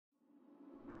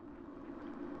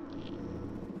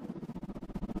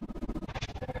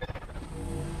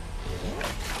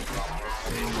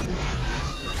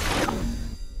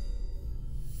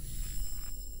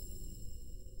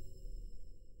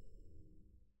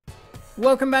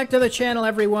Welcome back to the channel,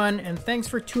 everyone, and thanks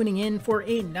for tuning in for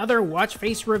another watch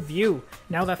face review.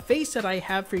 Now, the face that I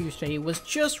have for you today was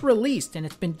just released, and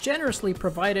it's been generously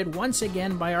provided once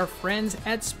again by our friends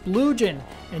at Splugen.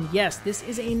 And yes, this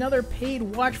is another paid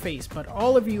watch face, but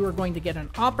all of you are going to get an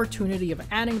opportunity of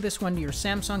adding this one to your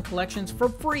Samsung collections for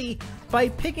free by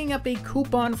picking up a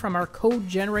coupon from our code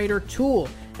generator tool.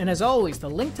 And as always, the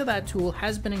link to that tool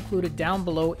has been included down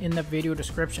below in the video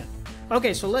description.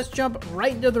 Okay, so let's jump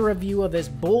right into the review of this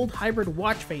bold hybrid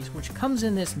watch face, which comes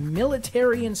in this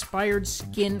military-inspired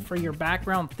skin for your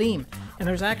background theme. And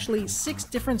there's actually 6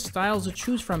 different styles to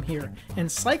choose from here,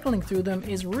 and cycling through them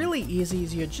is really easy,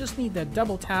 as you just need to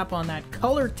double tap on that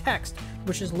color text,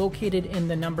 which is located in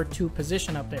the number 2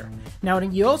 position up there. Now,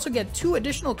 you also get 2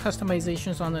 additional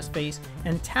customizations on this face,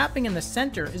 and tapping in the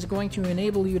center is going to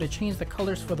enable you to change the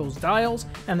colors for those dials,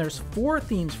 and there's 4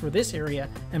 themes for this area.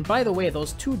 And by the way,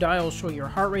 those 2 dials show your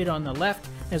heart rate on the left,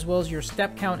 as well as your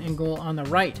step count and goal on the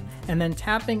right. And then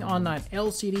tapping on that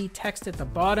LCD text at the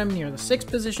bottom near the 6th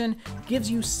position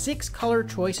gives you 6 color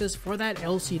choices for that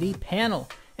LCD panel.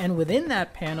 And within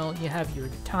that panel, you have your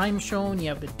time shown, you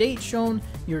have the date shown,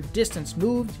 your distance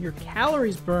moved, your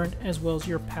calories burned, as well as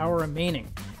your power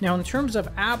remaining. Now, in terms of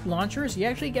app launchers, you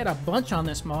actually get a bunch on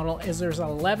this model, as there's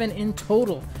 11 in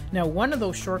total. Now, one of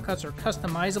those shortcuts are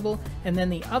customizable, and then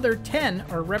the other 10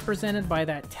 are represented by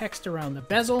that text around the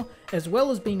bezel, as well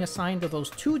as being assigned to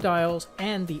those 2 dials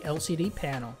and the LCD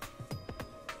panel.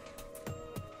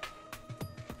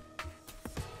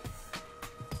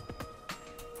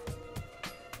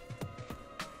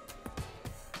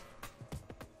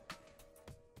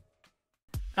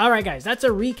 Alright guys, that's a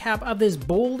recap of this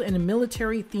bold and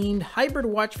military themed hybrid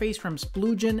watch face from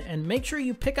Splugen, and make sure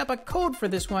you pick up a code for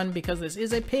this one because this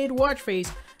is a paid watch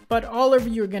face, but all of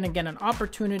you are going to get an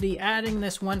opportunity adding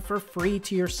this one for free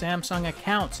to your Samsung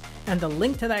accounts, and the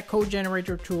link to that code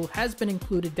generator tool has been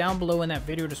included down below in that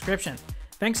video description.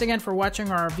 Thanks again for watching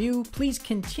our review. Please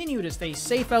continue to stay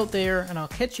safe out there, and I'll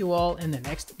catch you all in the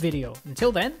next video.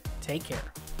 Until then, take care.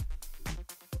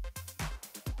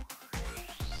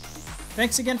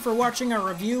 Thanks again for watching our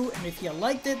review, and if you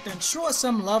liked it, then show us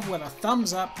some love with a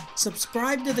thumbs up,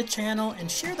 subscribe to the channel, and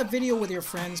share the video with your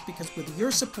friends, because with your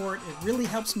support, it really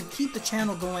helps me keep the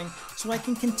channel going so I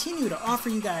can continue to offer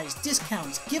you guys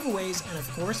discounts, giveaways, and of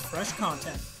course, fresh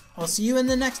content. I'll see you in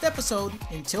the next episode.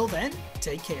 Until then,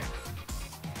 take care.